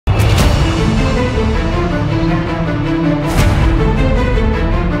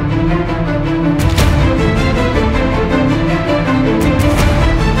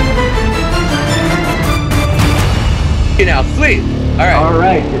you now. Sweet. All right. All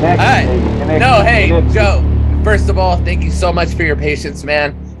right. Connection, All right. Connection, No, hey, connection. Joe. First of all, thank you so much for your patience,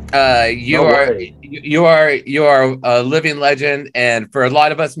 man. You are a living legend, and for a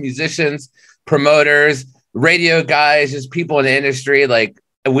lot of us musicians, promoters, radio guys, just people in the industry, like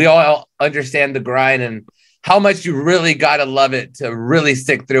we all understand the grind and how much you really gotta love it to really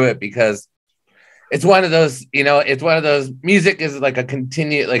stick through it, because it's one of those, it's one of those. Music is like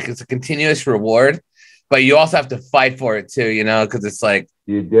it's a continuous reward, but you also have to fight for it too, because it's like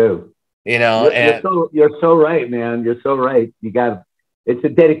you do. You're so right, man. You're so right. It's a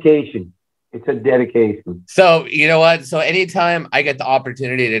dedication. It's a dedication. So, you know what? So anytime I get the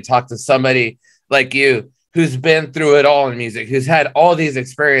opportunity to talk to somebody like you, who's been through it all in music, who's had all these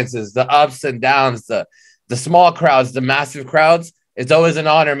experiences, the ups and downs, the small crowds, the massive crowds, it's always an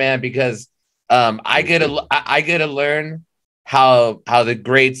honor, man, because I get to learn how the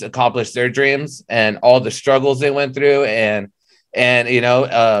greats accomplished their dreams and all the struggles they went through, and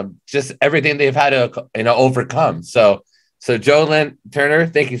just everything they've had to overcome. So Joe Lynn Turner,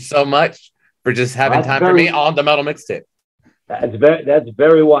 thank you so much for just having time for me on the Metal Mixtape. That's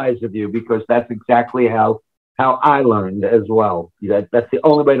very wise of you, because that's exactly how I learned as well. That's the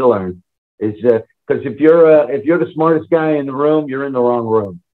only way to learn, is because if you're the smartest guy in the room, you're in the wrong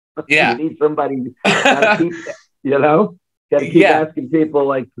room. Yeah, you need somebody. Gotta keep asking people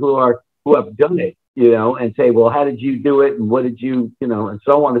like who have done it, and say, well, how did you do it, and what did you, and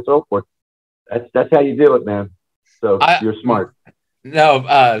so on and so forth. That's how you do it, man. So you're smart.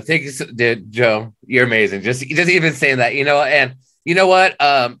 No, thank you, dude, Joe. You're amazing. Just even saying that, and you know what?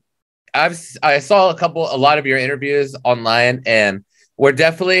 I saw a lot of your interviews online, and we're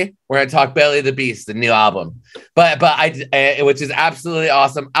gonna talk Belly of the Beast, the new album, but which is absolutely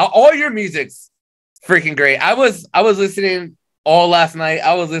awesome. All your music's freaking great. I was listening all last night.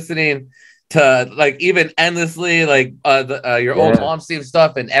 I was listening to like even endlessly, like your old Mom Steve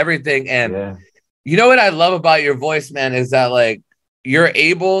stuff and everything. And you know what I love about your voice, man, is that like you're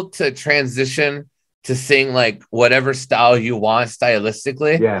able to transition to sing like whatever style you want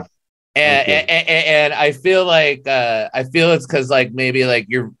stylistically. Yeah. And I feel like it's because like maybe like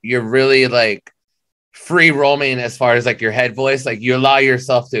you're really like free roaming as far as like your head voice, like you allow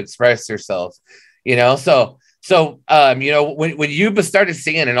yourself to express yourself, so when you started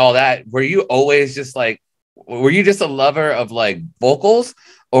singing and all that, were you always just a lover of like vocals,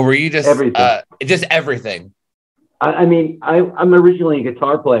 or were you just everything? I mean, I'm originally a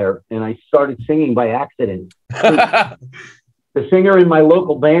guitar player, and I started singing by accident. The singer in my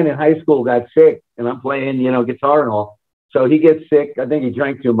local band in high school got sick, and I'm playing, guitar and all. So he gets sick. I think he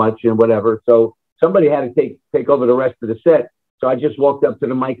drank too much and whatever. So somebody had to take over the rest of the set. So I just walked up to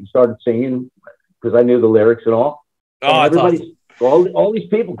the mic and started singing because I knew the lyrics and all. Oh, and awesome. all these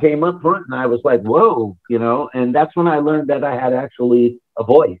people came up front, and I was like, whoa, and that's when I learned that I had actually a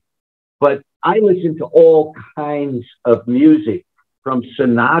voice. But I listened to all kinds of music, from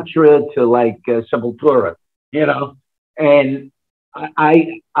Sinatra to like Sepultura, and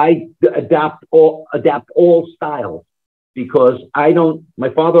I adapt all styles, because my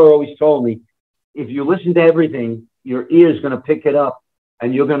father always told me, if you listen to everything, your ear is going to pick it up,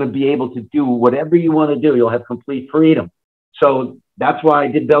 and you're going to be able to do whatever you want to do. You'll have complete freedom. So that's why I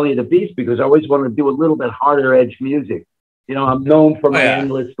did Belly of the Beast, because I always wanted to do a little bit harder edge music. I'm known for my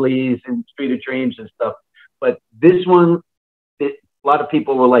Endless Leaves and Street of Dreams and stuff. But this one, a lot of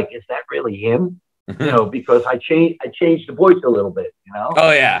people were like, is that really him? Because I changed the voice a little bit,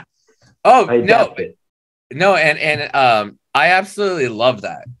 Oh, yeah. Oh, no. And I absolutely love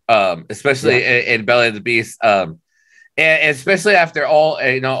that. Especially in Belly of the Beast. And especially after all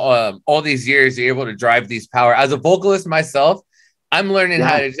these years, you're able to drive these power. As a vocalist myself, I'm learning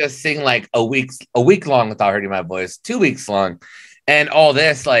how to just sing like a week long without hurting my voice, 2 weeks long, and all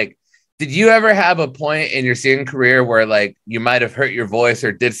this. Like, did you ever have a point in your singing career where like you might have hurt your voice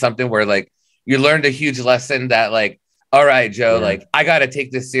or did something where like you learned a huge lesson that like, all right, Joe, like I got to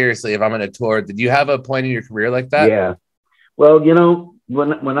take this seriously if I'm going to tour? Did you have a point in your career like that? Yeah. Well,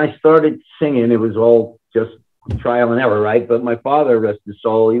 when I started singing, it was all just trial and error, right? But my father, rest his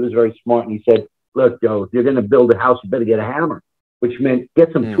soul, he was very smart, and he said, look, Joe, if you're going to build a house, you better get a hammer, which meant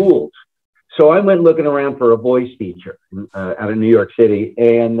get some tools. So I went looking around for a voice teacher out of New York City.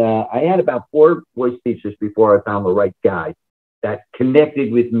 And I had about 4 voice teachers before I found the right guy that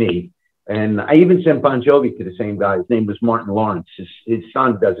connected with me. And I even sent Bon Jovi to the same guy. His name was Martin Lawrence. His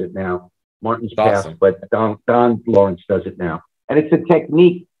son does it now. Martin's passed, but Don Lawrence does it now. And it's a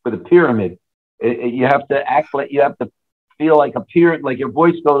technique for the pyramid. You have to act like, you have to feel like a pyramid, like your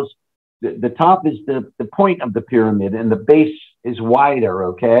voice goes the top is the point of the pyramid, and the base is wider.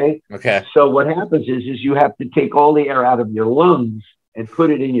 Okay. Okay. So what happens is you have to take all the air out of your lungs and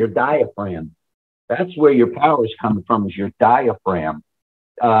put it in your diaphragm. That's where your power is coming from, is your diaphragm.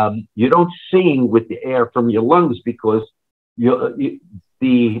 You don't sing with the air from your lungs because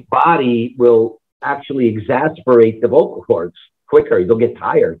the body will actually exasperate the vocal cords quicker. You'll get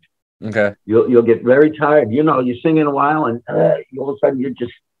tired. Okay. You'll get very tired. You know, you sing in a while, and all of a sudden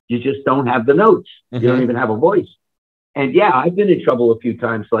you just don't have the notes. You don't even have a voice. And yeah, I've been in trouble a few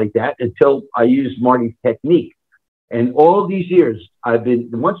times like that until I used Marty's technique. And all these years,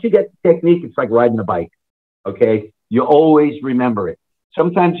 once you get the technique, it's like riding a bike. Okay. You always remember it.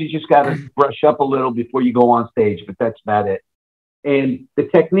 Sometimes you just got to brush up a little before you go on stage, but that's about it. And the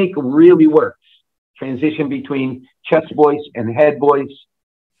technique really works. Transition between chest voice and head voice.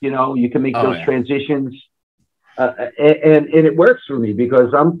 You know, you can make those transitions. And it works for me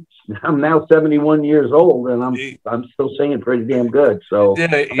because I'm now 71 years old and I'm still singing pretty damn good. So dude,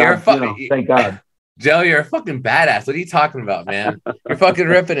 thank God. Joe, you're a fucking badass. What are you talking about, man? You're fucking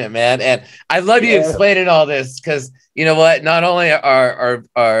ripping it, man. And I love you explaining all this because you know what? Not only are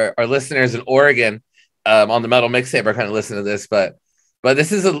our listeners in Oregon on the Metal Mixtape are kind of listening to this, but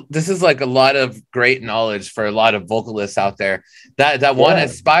this is like a lot of great knowledge for a lot of vocalists out there that want to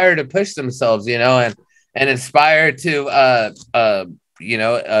aspire to push themselves, you know, and inspire to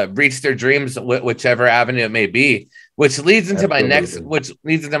reach their dreams, whichever avenue it may be. Which leads into my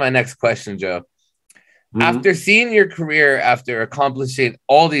next question, Joe. After seeing your career, after accomplishing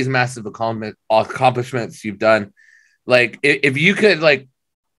all these massive accomplishments you've done, like if you could like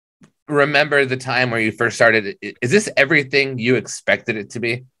remember the time where you first started, is this everything you expected it to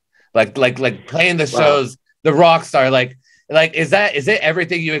be? Like playing the shows, the rock star, like is it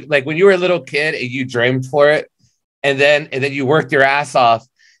everything you like when you were a little kid and you dreamed for it, and then you worked your ass off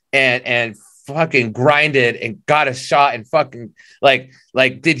and fucking grinded and got a shot and fucking like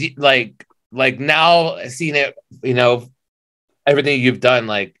did you like now seeing it, you know, everything you've done,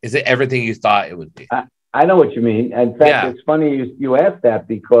 like, is it everything you thought it would be? I know what you mean. In fact, it's funny you asked that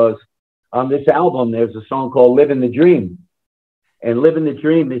because on this album, there's a song called Living the Dream. And Living the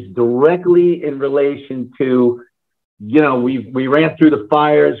Dream is directly in relation to, you know, we ran through the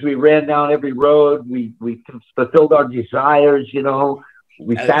fires, we ran down every road, we fulfilled our desires, you know,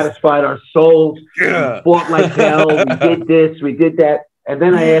 we satisfied our souls, we fought like hell, we did this, we did that. And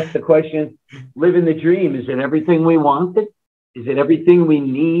then I asked the question, living the dream, is it everything we wanted? Is it everything we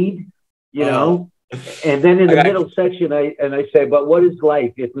need? You know? And then in the middle section, I say, but what is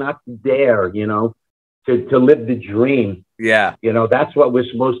life if not to dare, you know, to live the dream? Yeah. You know, that's what we're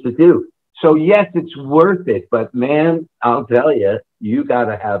supposed to do. So yes, it's worth it. But man, I'll tell you, you got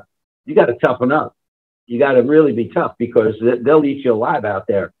to toughen up. You got to really be tough because they'll eat you alive out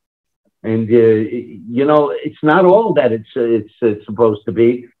there. And, you know, it's not all that it's supposed to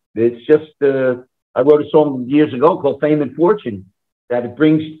be. It's just, I wrote a song years ago called Fame and Fortune, that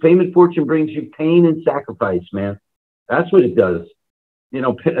fame and fortune brings you pain and sacrifice, man. That's what it does. You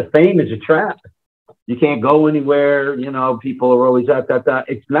know, fame is a trap. You can't go anywhere. You know, people are always out.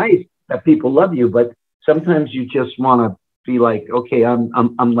 It's nice that people love you, but sometimes you just want to be like, okay,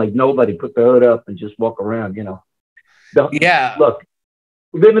 I'm like nobody. Put the hood up and just walk around, you know. Look.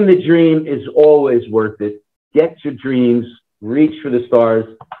 Living the dream is always worth it. Get your dreams, reach for the stars,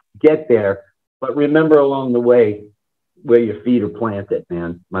 get there. But remember along the way where your feet are planted,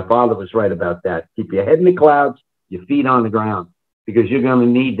 man. My father was right about that. Keep your head in the clouds, your feet on the ground, because you're going to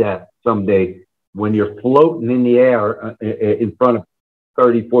need that someday when you're floating in the air in front of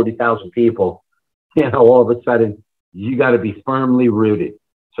 30, 40,000 people. You know, all of a sudden, you got to be firmly rooted.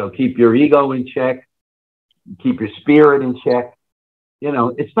 So keep your ego in check, keep your spirit in check. You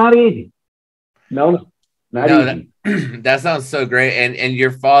know, it's not easy. Not easy. That sounds so great. And your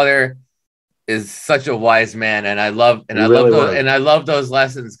father is such a wise man, and I love those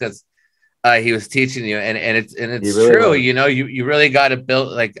lessons because he was teaching you, and it's really true. You know, you really got to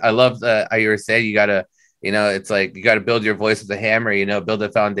build. Like I love how you were saying, you got to, you know, it's like you got to build your voice with a hammer. You know, build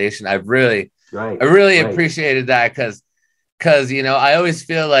a foundation. I really appreciated that because, you know, I always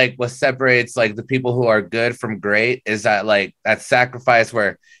feel like what separates like the people who are good from great is that like that sacrifice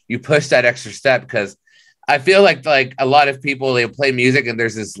where you push that extra step. Because I feel like a lot of people, they play music and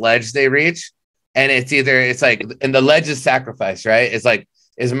there's this ledge they reach, and it's like, and the ledge is sacrifice, right? It's like,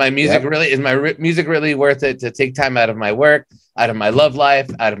 is my music really worth it to take time out of my work, out of my love life,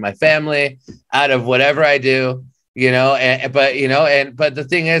 out of my family, out of whatever I do? You know, but the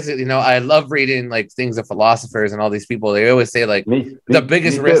thing is, you know, I love reading like things of philosophers and all these people. They always say like the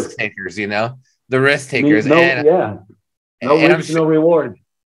biggest risk takers, you know, the risk takers. No risk, no reward.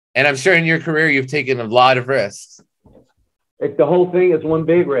 And I'm sure in your career, you've taken a lot of risks. The whole thing is one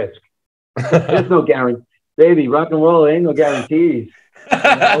big risk. There's no guarantee. Baby, rock and roll, ain't no guarantees. You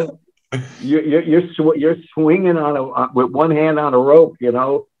know? You're swinging with one hand on a rope, you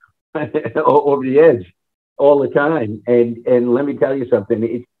know, over the edge all the time. And let me tell you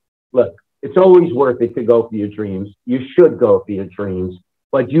something. Look, it's always worth it to go for your dreams. You should go for your dreams,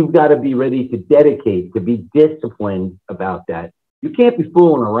 but you've got to be ready to dedicate, to be disciplined about that. You can't be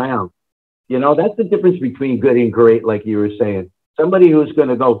fooling around. You know, that's the difference between good and great, like you were saying. Somebody who's going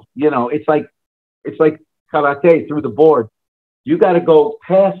to go, you know, it's like karate through the board. You got to go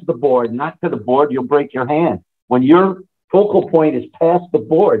past the board, not to the board. You'll break your hand. When your focal point is past the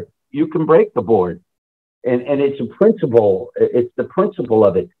board, you can break the board. And it's a principle. It's the principle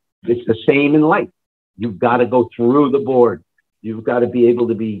of it. It's the same in life. You've got to go through the board. You've got to be able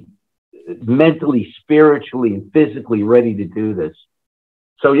to be mentally, spiritually, and physically ready to do this.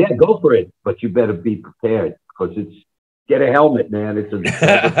 So yeah, go for it, but you better be prepared because get a helmet, man. It's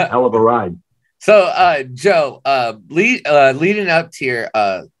a hell of a ride. So, Joe, leading up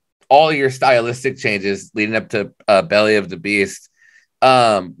to all your stylistic changes, leading up to Belly of the Beast,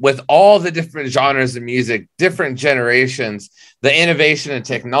 with all the different genres of music, different generations, the innovation and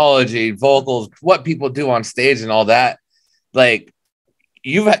technology, vocals, what people do on stage, and all that, like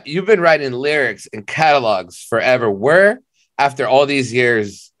you've been writing lyrics and catalogs forever. Where, after all these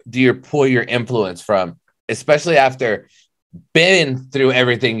years, do you pull your influence from, especially after been through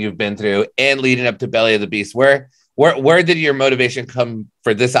everything you've been through and leading up to Belly of the Beast? Where did your motivation come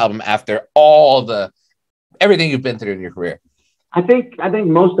for this album after everything you've been through in your career? I think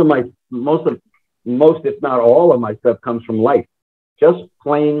most if not all of my stuff comes from life, just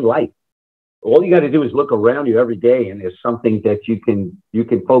plain life. All you got to do is look around you every day, and there's something that you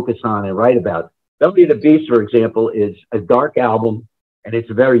can focus on and write about. Belly of the Beast, for example, is a dark album, and it's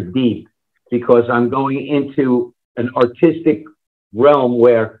very deep because I'm going into an artistic realm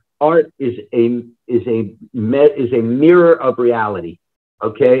where art is a mirror of reality.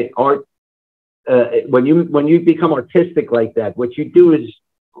 Okay, art. When you become artistic like that, what you do is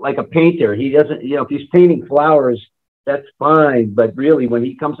like a painter. He doesn't, if he's painting flowers, that's fine. But really, when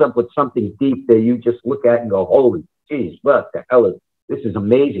he comes up with something deep that you just look at and go, "Holy jeez, what the hell this is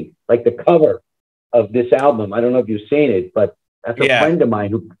amazing!" Like the cover of this album. I don't know if you've seen it, but that's a friend of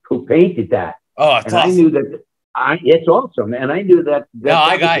mine who painted that. Oh, it's awesome. I knew that. It's awesome, and I knew that.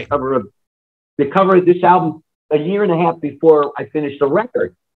 The cover of this album a year and a half before I finished the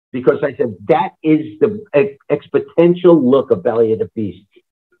record, because I said that is the exponential look of Belly of the Beast.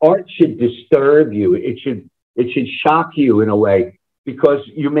 Art should disturb you. It should shock you in a way, because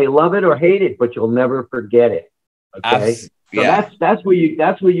you may love it or hate it, but you'll never forget it. Okay, that's where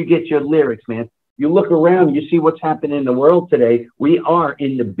you get your lyrics, man. You look around, you see what's happening in the world today. We are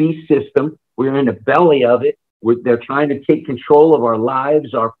in the beast system. We're in the belly of it. They're trying to take control of our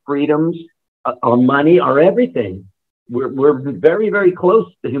lives, our freedoms, our money, our everything. We're very, very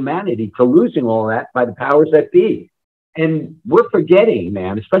close to humanity, to losing all that by the powers that be. And we're forgetting,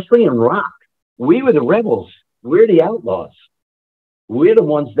 man, especially in rock. We were the rebels. We're the outlaws. We're the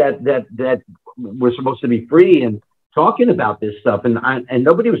ones that were supposed to be free and talking about this stuff. And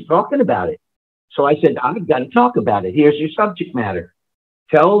nobody was talking about it. So I said, I've got to talk about it. Here's your subject matter.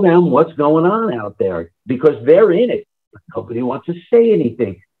 Tell them what's going on out there, because they're in it. Nobody wants to say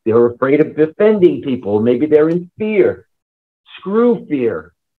anything. They're afraid of offending people. Maybe they're in fear. Screw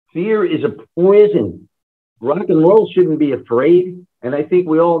fear. Fear is a poison. Rock and roll shouldn't be afraid. And I think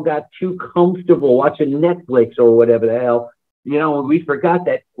we all got too comfortable watching Netflix or whatever the hell. We forgot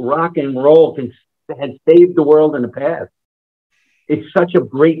that rock and roll had saved the world in the past. It's such a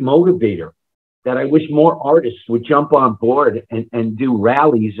great motivator that I wish more artists would jump on board and do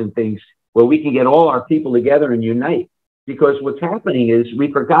rallies and things where we can get all our people together and unite. Because what's happening is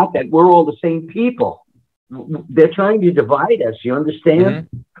we forgot that we're all the same people. They're trying to divide us, you understand?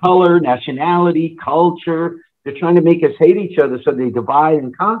 Mm-hmm. Color, nationality, culture. They're trying to make us hate each other so they divide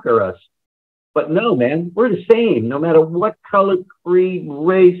and conquer us. But no, man, we're the same. No matter what color, creed,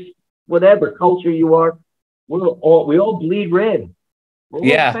 race, whatever culture you are, we all bleed red. We're all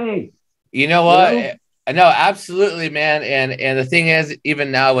the same. You know what? No, absolutely, man. And the thing is,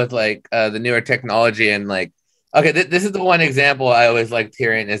 even now with the newer technology and this is the one example I always liked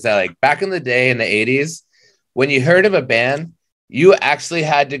hearing, is that back in the day in the 80s, when you heard of a band, you actually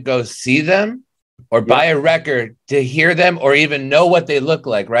had to go see them or buy a record to hear them or even know what they look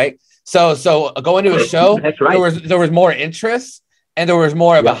like, right? So going to a show, that's right. there was more interest and there was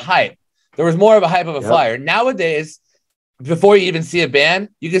more of a hype. There was more of a hype of a flyer. Nowadays, before you even see a band,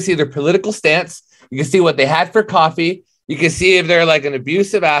 you can see their political stance. You can see what they had for coffee. You can see if they're like an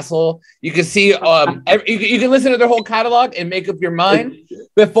abusive asshole. You can see, you can listen to their whole catalog and make up your mind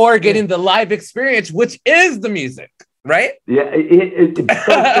before getting the live experience, which is the music, right? Yeah, it's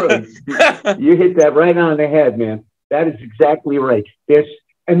so true. You hit that right on the head, man. That is exactly right.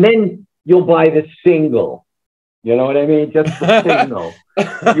 And then you'll buy the single. You know what I mean? Just the single.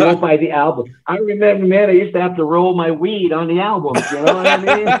 You won't buy the album. I remember, man, I used to have to roll my weed on the albums. You know what I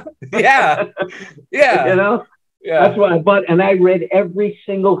mean? Yeah. You know? Yeah. That's what I bought. And I read every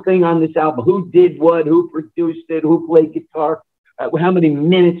single thing on this album. Who did what, who produced it, who played guitar, how many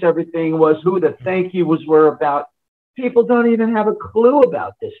minutes everything was, who the thank yous were about. People don't even have a clue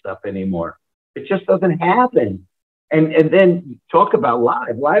about this stuff anymore. It just doesn't happen. And then talk about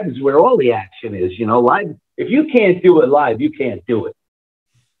live. Live is where all the action is, you know. Live, if you can't do it live, you can't do it.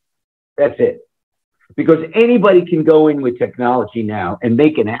 That's it. Because anybody can go in with technology now and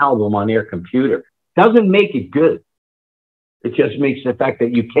make an album on their computer. Doesn't make it good. It just makes the fact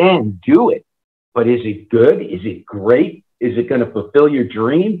that you can do it. But is it good? Is it great? Is it going to fulfill your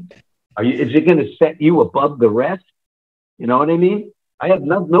dream? Is it going to set you above the rest? You know what I mean? I have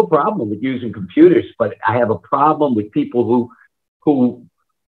no problem with using computers, but I have a problem with people who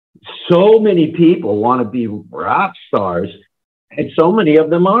so many people want to be rock stars, and so many of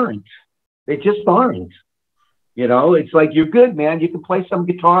them aren't. They just aren't. You know, it's like, you're good, man. You can play some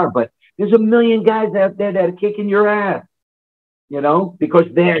guitar, but there's a million guys out there that are kicking your ass, you know, because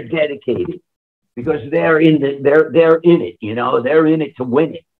they're dedicated, because they're in it, you know, they're in it to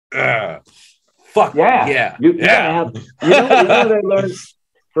win it. Fuck yeah. You know what I learned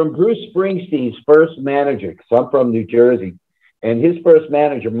from Bruce Springsteen's first manager, because I'm from New Jersey, and his first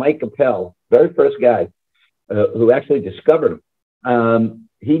manager, Mike Appel, very first guy who actually discovered him.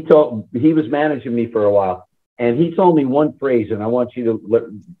 He was managing me for a while, and he told me one phrase, and I want you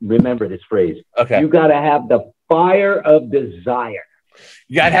to remember this phrase. Okay. You got to have the fire of desire.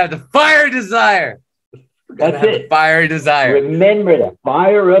 You got to have the fire of desire. That's it. Fire of desire. Remember that.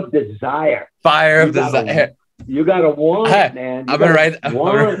 Fire of desire. Fire of desire. You got to want it, man. I'm right. I'm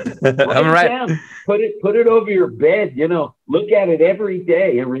right. Put it over your bed. You know, look at it every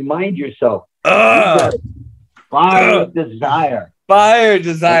day and remind yourself. Fire of desire. Fire of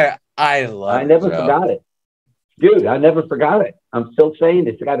desire. I never forgot it. Dude, I never forgot it. I'm still saying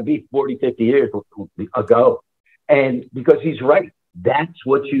it's got to be 40, 50 years ago. And because he's right. That's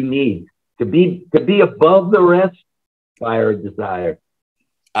what you need. To be above the rest, fire of desire.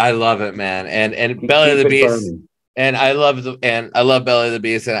 I love it, man. And Belly of the Beast. Burning. And I love Belly of the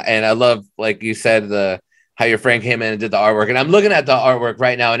Beast. And I love, like you said, how your friend came in and did the artwork. And I'm looking at the artwork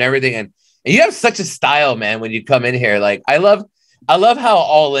right now and everything. And you have such a style, man, when you come in here. Like I love how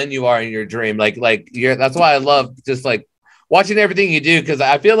all in you are in your dream. That's why I love just like watching everything you do, because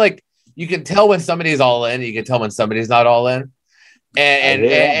I feel like you can tell when somebody's all in, you can tell when somebody's not all in. And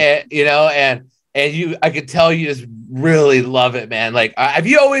you know, and I could tell you just really love it, man. Like, have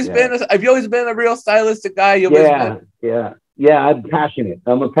you always been a real stylistic guy? Yeah. I'm passionate.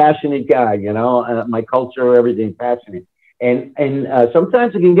 I'm a passionate guy. You know, my culture, everything, passionate. And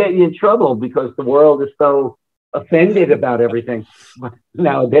sometimes it can get you in trouble because the world is so offended about everything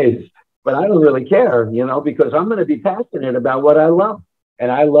nowadays. But I don't really care, you know, because I'm going to be passionate about what I love.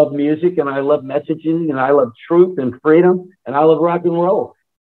 And I love music, and I love messaging, and I love truth and freedom, and I love rock and roll.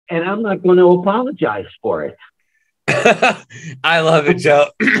 And I'm not going to apologize for it. I love it, Joe.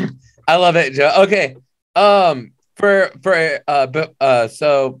 I love it, Joe. Okay. So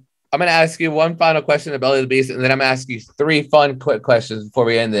I'm going to ask you one final question about Belly of the Beast, and then I'm going to ask you 3 fun, quick questions before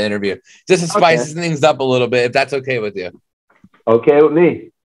we end the interview, just to spice things up a little bit, if that's okay with you. Okay with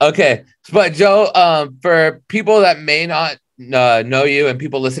me. Okay. But Joe, for people that may not know you, and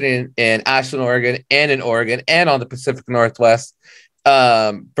people listening in Ashland, Oregon, and in Oregon, and on the Pacific Northwest,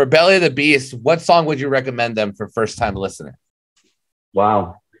 for Belly of the Beast, what song would you recommend them for first time listening?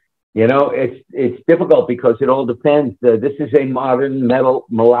 Wow. You know, it's difficult because it all depends. This is a modern metal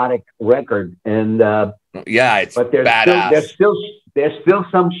melodic record, and it's but there's badass. There's still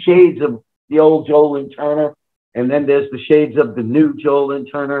some shades of the old Joel and Turner, and then there's the shades of the new Joel and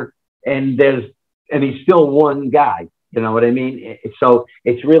Turner, and he's still one guy. You know what I mean? So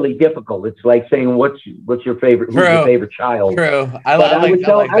it's really difficult. It's like saying, what's your favorite? Who's your favorite child? True. I like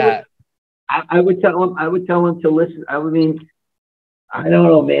that. I would tell him to listen. I mean, I don't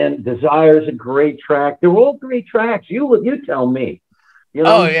know, man. Desire is a great track. They're all great tracks. You tell me. You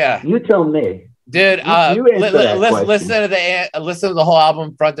know? Oh yeah. You tell me, dude. Listen to the whole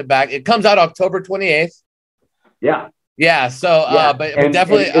album front to back. It comes out October 28th. Yeah. Yeah. So, but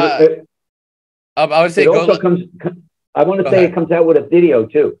definitely. I would say I want to say it comes out with a video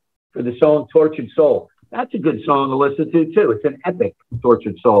too for the song "Tortured Soul." That's a good song to listen to too. It's an epic,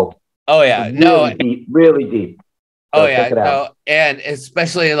 Tortured Soul. Oh yeah, It's no, really deep, really deep. oh So yeah, check it out. no, and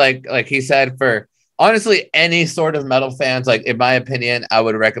especially like he said, for honestly any sort of metal fans, like in my opinion, I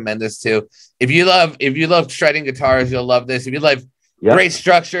would recommend this too. If you love shredding guitars, you'll love this. If you love great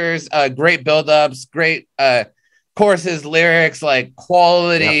structures, great build-ups, great choruses, lyrics, like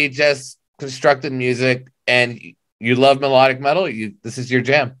quality, just constructed music, and you love melodic metal, this is your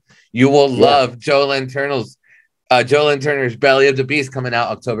jam. You will love Joe Lynn Turner's Belly of the Beast coming out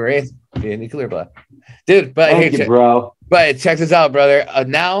October 8th via Nuclear Blast. Dude, but Thank you, bro. But check this out, brother.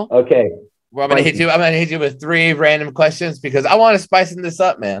 Now, okay, I'm gonna hit you with 3 random questions because I want to spice this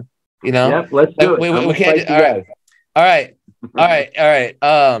up, man. You know, yep, let's do it. We can't. All right.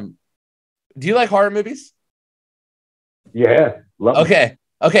 Do you like horror movies? Yeah, love it.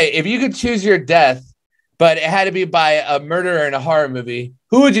 Okay. If you could choose your death, but it had to be by a murderer in a horror movie,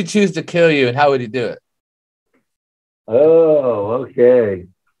 who would you choose to kill you, and how would he do it? Oh, okay.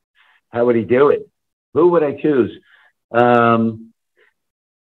 How would he do it? Who would I choose? I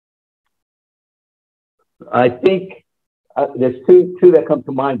think there's two that come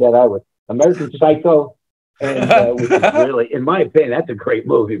to mind that I would. American Psycho, and which is really, in my opinion, that's a great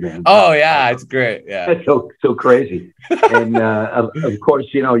movie, man. Oh yeah, it's great. Yeah, that's so crazy. And of course,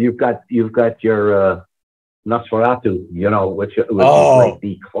 you know, you've got your Nosferatu, you know, which was like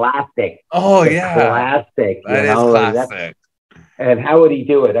the classic. Oh the yeah, classic. That is classic. And how would he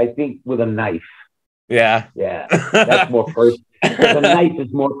do it? I think with a knife. Yeah. That's more personal. The knife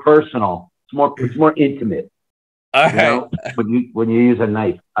is more personal. It's more intimate. All right. Know? When you use a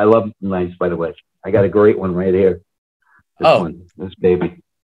knife, I love knives. By the way, I got a great one right here. This baby.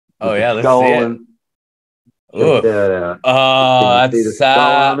 Oh yeah, let's see it. That's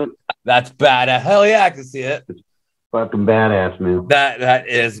sad. That's badass. Hell yeah, I can see it. It's fucking badass, man. That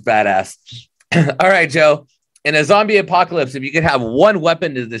is badass. All right, Joe. In a zombie apocalypse, if you could have one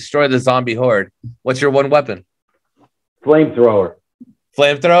weapon to destroy the zombie horde, what's your one weapon? Flamethrower.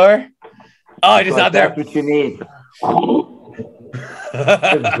 Flamethrower? Oh, just out there. That's what you need.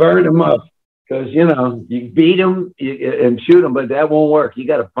 Just burn them up. Because, you know, you beat them and shoot them, but that won't work. You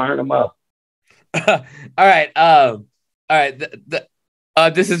got to burn them up. All right. All right.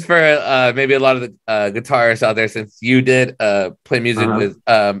 This is for maybe a lot of the guitarists out there, since you did play music with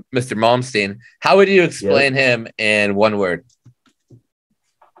Mr. Malmsteen. How would you explain him in one word?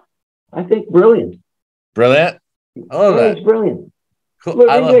 I think brilliant. Brilliant? I love that. He's brilliant. Cool.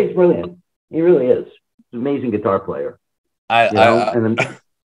 He's brilliant. He really is. He's an amazing guitar player. I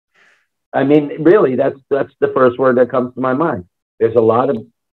mean, really, that's the first word that comes to my mind. There's a lot of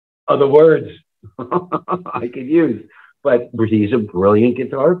other words I could use, but he's a brilliant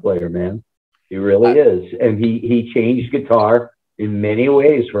guitar player, man. He really is. And he changed guitar in many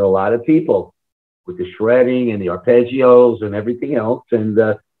ways for a lot of people with the shredding and the arpeggios and everything else. And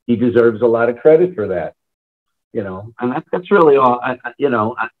he deserves a lot of credit for that, you know, and that's really all. I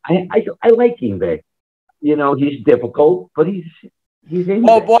like Yngwie. You know, he's difficult, but he's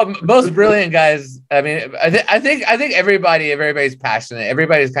well, most brilliant guys. I mean, I think everybody's passionate.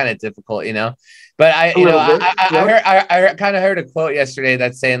 Everybody's kind of difficult, you know. But I kind of heard a quote yesterday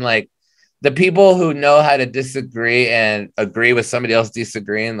that's saying, like, the people who know how to disagree and agree with somebody else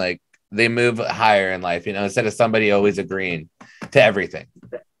disagreeing, like, they move higher in life, you know, instead of somebody always agreeing to everything.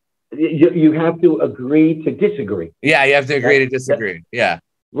 You have to agree to disagree. Yeah, you have to agree to disagree. Yeah,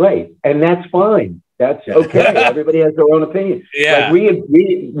 right, and that's fine. That's okay. Everybody has their own opinion. Yeah. Like me and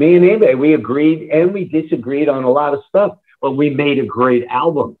Yngwie, we agreed and we disagreed on a lot of stuff, but we made a great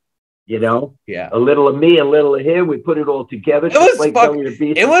album, you know? Yeah. A little of me, a little of him. We put it all together.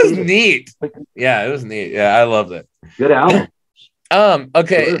 It was neat. Yeah, it was neat. Yeah, I loved it. Good album.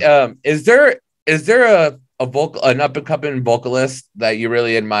 Okay. Sure. Is there an up and coming vocalist that you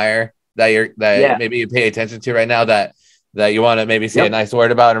really admire that maybe you pay attention to right now that you want to maybe say a nice word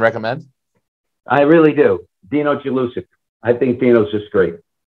about and recommend? I really do. Dino Jalusic. I think Dino's just great.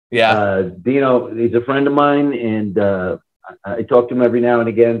 Yeah. Dino, he's a friend of mine, and I talk to him every now and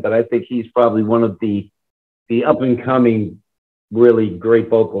again, but I think he's probably one of the up-and-coming, really great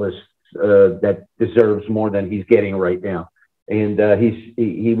vocalists that deserves more than he's getting right now. And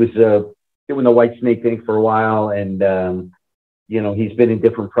he was doing the White Snake thing for a while, and, you know, he's been in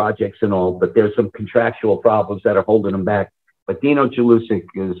different projects and all, but there's some contractual problems that are holding him back. But Dino Jalusic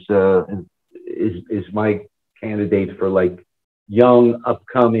is my candidate for, like, young,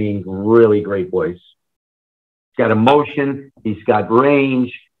 upcoming, really great voice. He's got emotion, he's got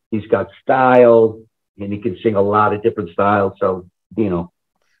range, he's got style, and he can sing a lot of different styles. So, Dino.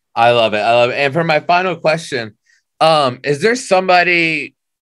 I love it. And for my final question, is there somebody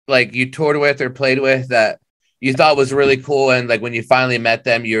like you toured with or played with that you thought was really cool, and like when you finally met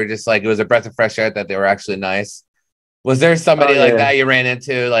them, you were just like it was a breath of fresh air that they were actually nice? Was there somebody like that you ran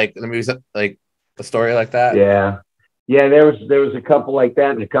into, like maybe like a story like that? Yeah, there was a couple like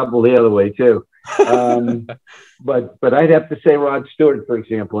that, and a couple the other way too. But I'd have to say Rod Stewart, for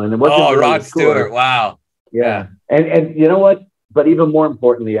example, and it wasn't really Rod Stewart. Wow. Yeah, and you know what? But even more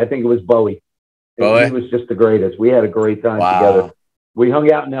importantly, I think it was Bowie. He was just the greatest. We had a great time together. We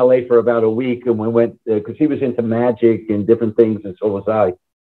hung out in LA for about a week, and we went because he was into magic and different things, and so was I.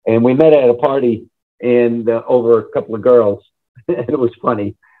 And we met at a party and over a couple of girls, and it was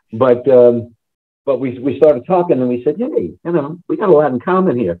funny. But we started talking, and we said, hey, we got a lot in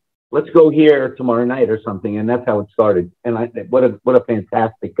common here. Let's go here tomorrow night or something. And that's how it started. And what a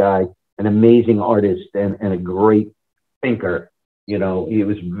fantastic guy, an amazing artist, and a great thinker. He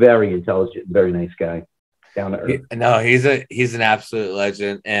was very intelligent, very nice guy. Down to earth. No, he's an absolute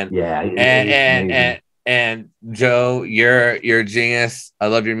legend, and and Joe, you're a genius. I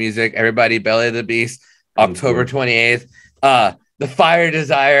love your music. Everybody, Belly of the Beast, October 28th. The Fire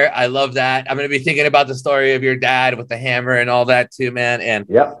Desire, I love that. I'm gonna be thinking about the story of your dad with the hammer and all that too, man. And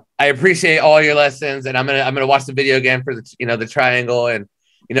I appreciate all your lessons, and I'm gonna watch the video again for the triangle and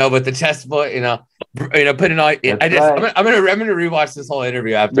with the chest boy, putting all. I'm gonna rewatch this whole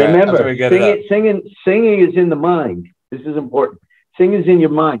interview after. Remember, singing is in the mind. This is important. Singing is in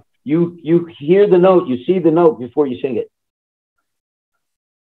your mind. You hear the note, you see the note before you sing it.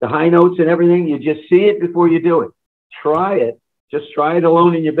 The high notes and everything, you just see it before you do it. Try it. Just try it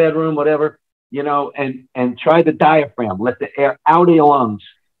alone in your bedroom, whatever, and try the diaphragm. Let the air out of your lungs.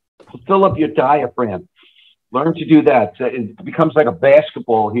 Fill up your diaphragm. Learn to do that. It becomes like a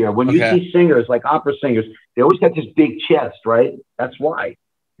basketball here. When you see singers, like opera singers, they always got this big chest, right? That's why.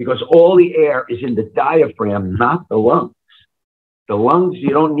 Because all the air is in the diaphragm, not the lungs. The lungs, you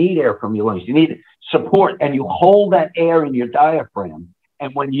don't need air from your lungs. You need support, and you hold that air in your diaphragm.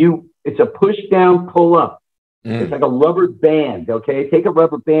 And it's a push down, pull up. It's like a rubber band, okay? Take a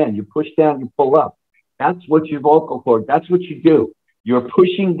rubber band, you push down, you pull up. That's what your vocal cord, that's what you do. You're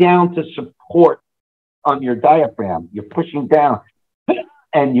pushing down to support on your diaphragm. You're pushing down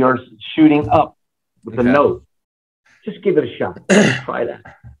and you're shooting up with the note. Just give it a shot. Try that.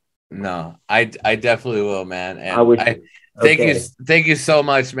 No, I definitely will, man. And thank you so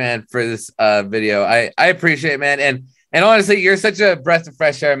much, man, for this video. I appreciate it, man. And honestly, you're such a breath of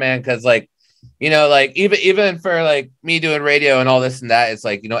fresh air, man, because even for like me doing radio and all this and that, it's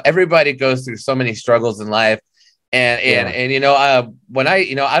like, everybody goes through so many struggles in life. And when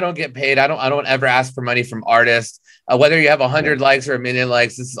I don't get paid, I don't ever ask for money from artists, whether you have 100 likes or 1,000,000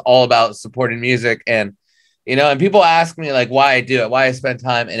 likes. This is all about supporting music. And people ask me like why I do it, why I spend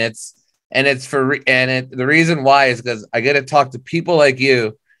time, and the reason why is because I get to talk to people like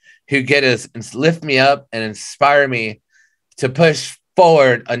you who get us and lift me up and inspire me to push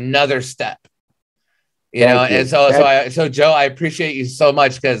forward another step. So Joe, I appreciate you so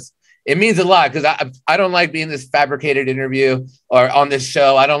much, because it means a lot, because I don't like being this fabricated interview or on this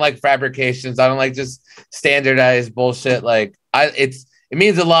show. I don't like fabrications. I don't like just standardized bullshit. Like it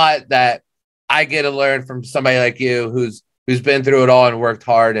means a lot that I get to learn from somebody like you who's been through it all and worked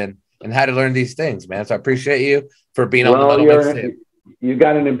hard and had to learn these things, man. So I appreciate you for being on the Metal Mixtape. You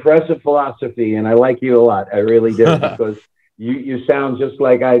got an impressive philosophy, and I like you a lot. I really do, because you sound just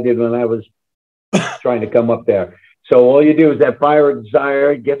like I did when I was trying to come up there. So all you do is that fire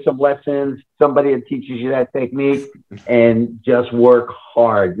desire, get some lessons, somebody that teaches you that technique, and just work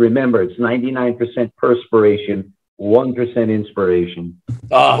hard. Remember, it's 99% perspiration, 1% inspiration.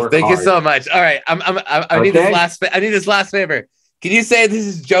 Oh, thank you so much. All right, I need this last favor. Can you say this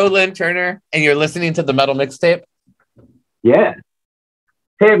is Joe Lynn Turner and you're listening to the Metal Mixtape? Yeah.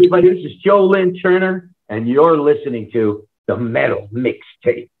 Hey everybody, this is Joe Lynn Turner, and you're listening to the Metal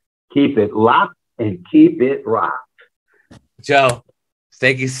Mixtape. Keep it locked and keep it rocked. Joe,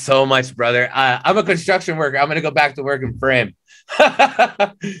 thank you so much, brother. I'm a construction worker. I'm going to go back to work in frame.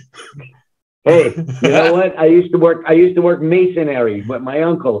 Hey, you know what? I used to work masonry with my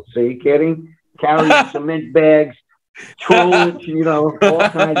uncle. So you kidding? Carrying cement bags, trolling, all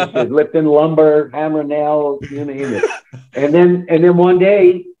kinds of shit, lifting lumber, hammer nails, you name it. And then one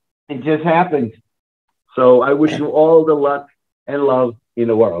day it just happened. So I wish you all the luck and love in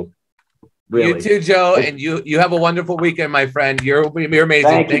the world. Really. You too, Joe, and you have a wonderful weekend, my friend. You're amazing.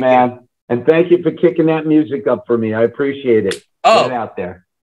 Thank you, man. And thank you for kicking that music up for me. I appreciate it. Get out there.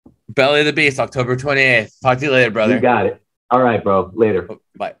 Belly of the Beast, October 28th. Talk to you later, brother. You got it. All right, bro. Later.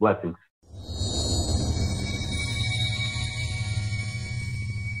 Bye. Blessings.